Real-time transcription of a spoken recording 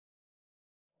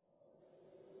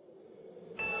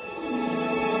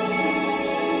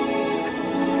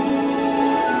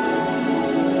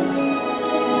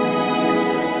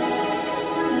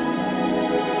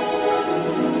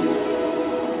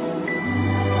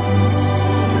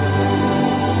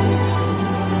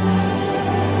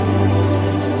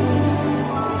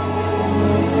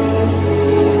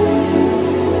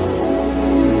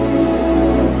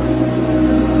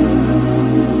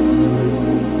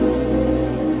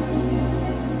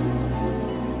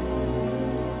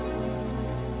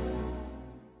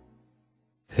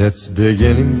It's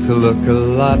beginning to look a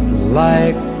lot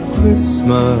like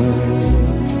Christmas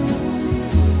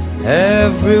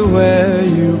everywhere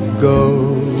you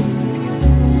go.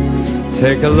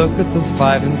 Take a look at the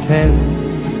 5 and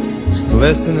 10, it's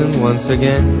glistening once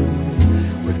again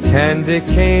with candy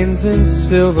canes and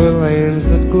silver lanes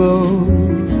that glow.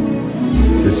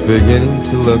 It's beginning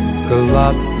to look a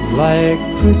lot like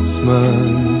Christmas.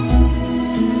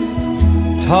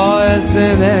 Toys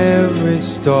in every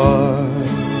store,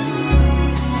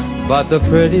 but the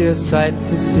prettiest sight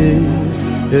to see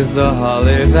is the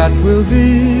holly that will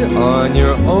be on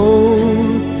your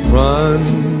own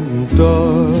front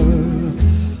door.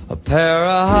 A pair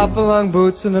of hop-along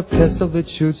boots and a pistol that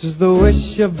shoots is the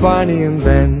wish of Barney and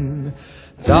Ben.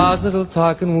 Dolls that'll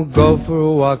talk and will go for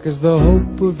a walk is the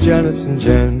hope of Janice and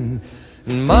Jen.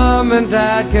 And Mom and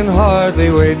Dad can hardly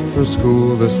wait for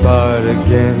school to start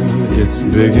again. It's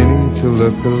beginning to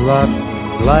look a lot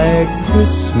like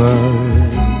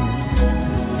Christmas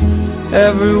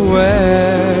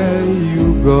everywhere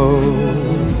you go.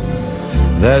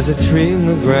 There's a tree in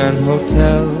the Grand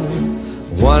Hotel,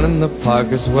 one in the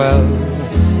park as well.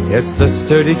 It's the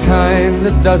sturdy kind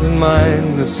that doesn't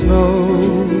mind the snow.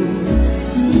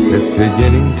 It's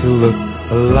beginning to look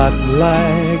a lot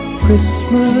like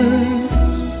Christmas.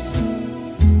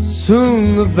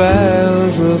 Soon the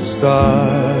bells will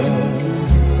start,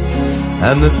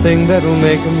 and the thing that'll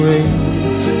make them ring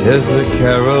is the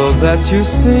carol that you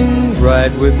sing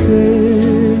right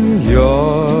within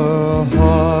your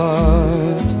heart.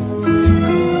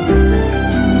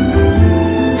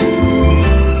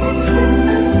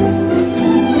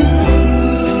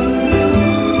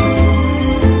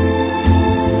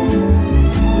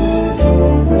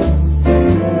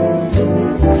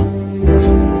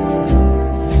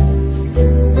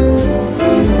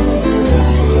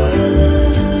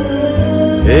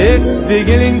 It's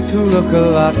beginning to look a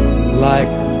lot like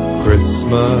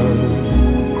Christmas.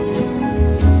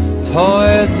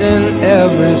 Toys in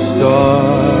every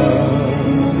store,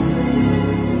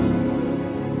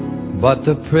 but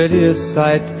the prettiest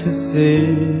sight to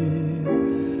see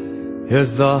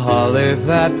is the holly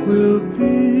that will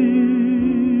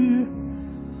be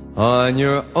on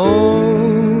your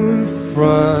own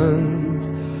front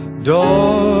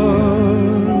door.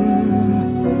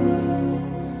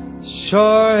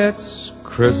 Sure, it's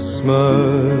Christmas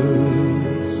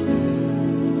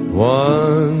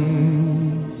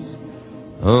once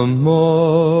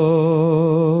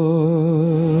more.